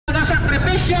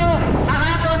sakripisyo ang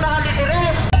aton mga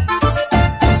lideres.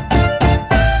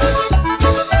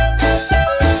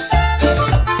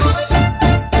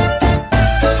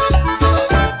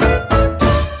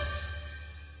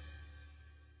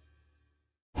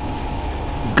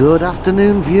 Good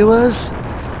afternoon, viewers.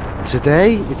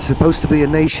 Today it's supposed to be a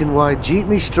nationwide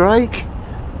jeepney strike,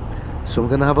 so I'm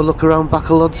going to have a look around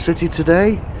Bacolod City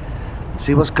today,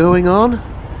 see what's going on.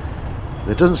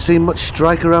 There doesn't seem much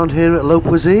strike around here at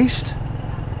Lopez East.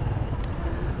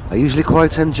 I usually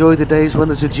quite enjoy the days when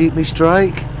there's a jeepney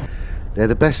strike. They're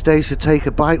the best days to take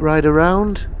a bike ride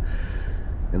around,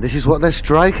 and this is what they're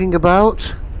striking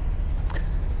about.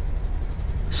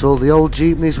 It's all the old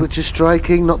jeepneys which are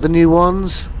striking, not the new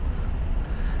ones.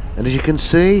 And as you can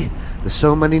see, there's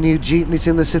so many new jeepneys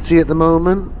in the city at the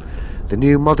moment. The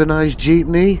new modernised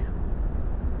jeepney.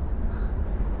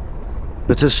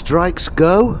 But as strikes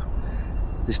go,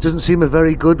 this doesn't seem a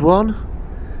very good one.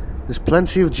 There's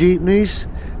plenty of jeepneys,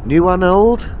 new and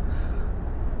old,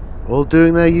 all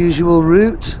doing their usual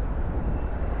route.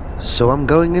 So I'm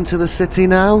going into the city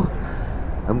now.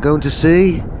 I'm going to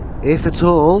see if at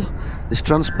all this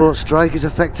transport strike is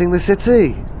affecting the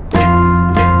city.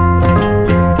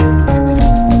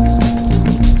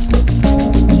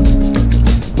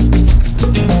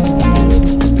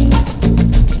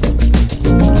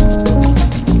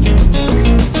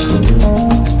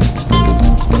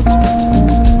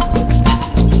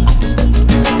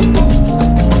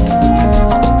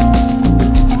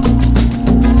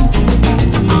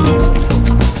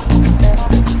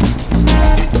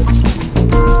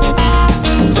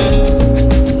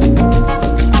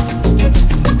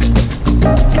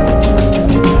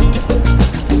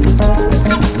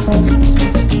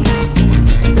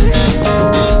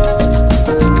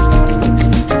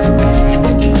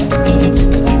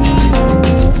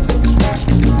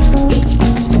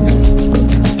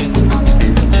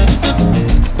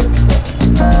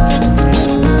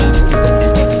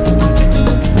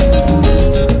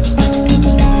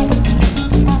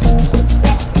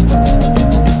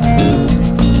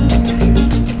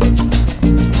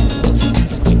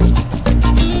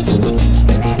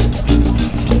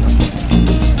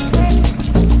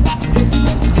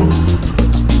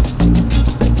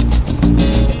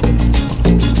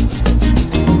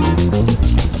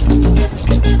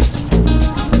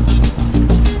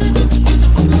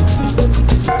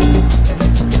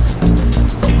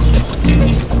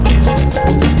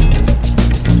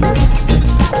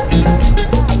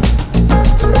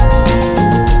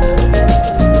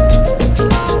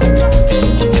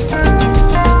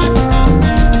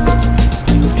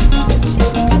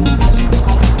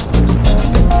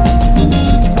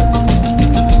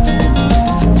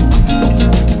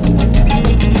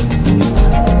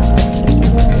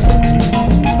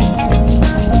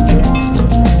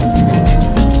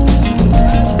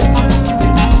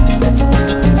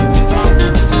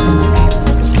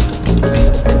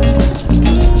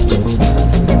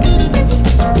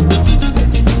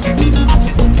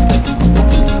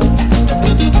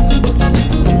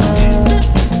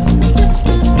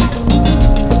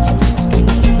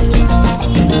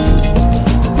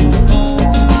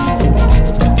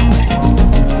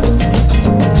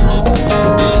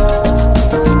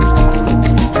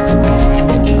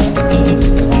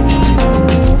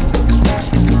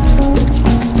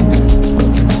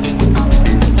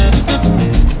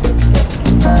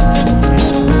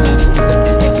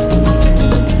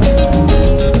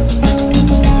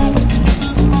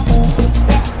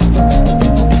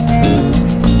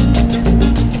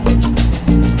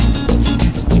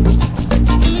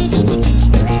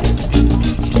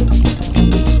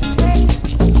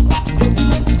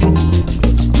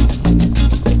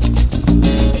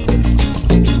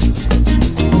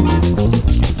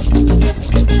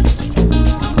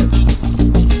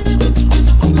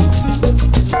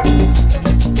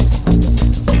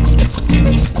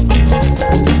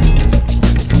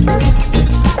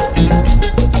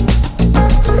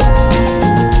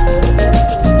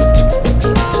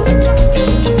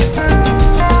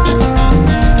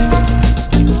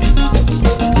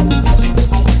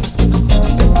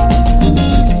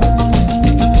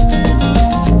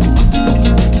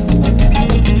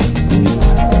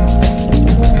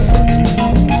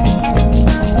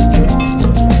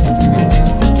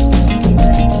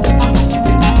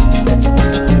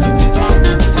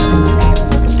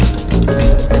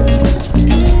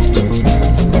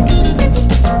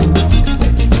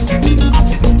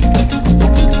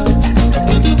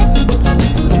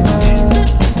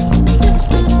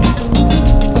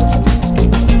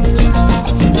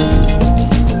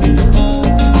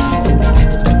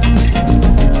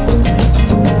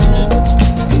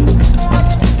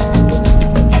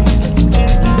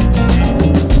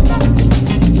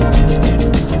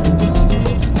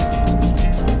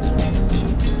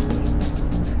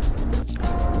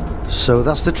 So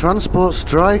that's the transport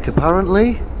strike,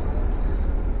 apparently,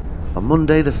 on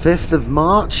Monday the 5th of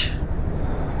March.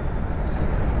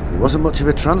 It wasn't much of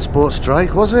a transport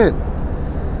strike, was it?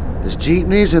 There's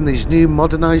jeepneys and these new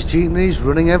modernised jeepneys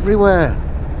running everywhere.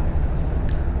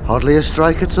 Hardly a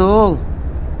strike at all.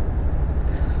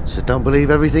 So don't believe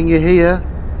everything you hear.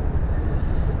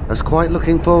 I was quite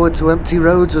looking forward to empty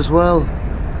roads as well,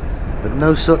 but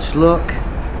no such luck.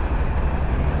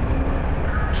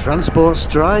 Transport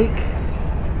strike?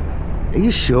 Are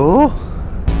you sure?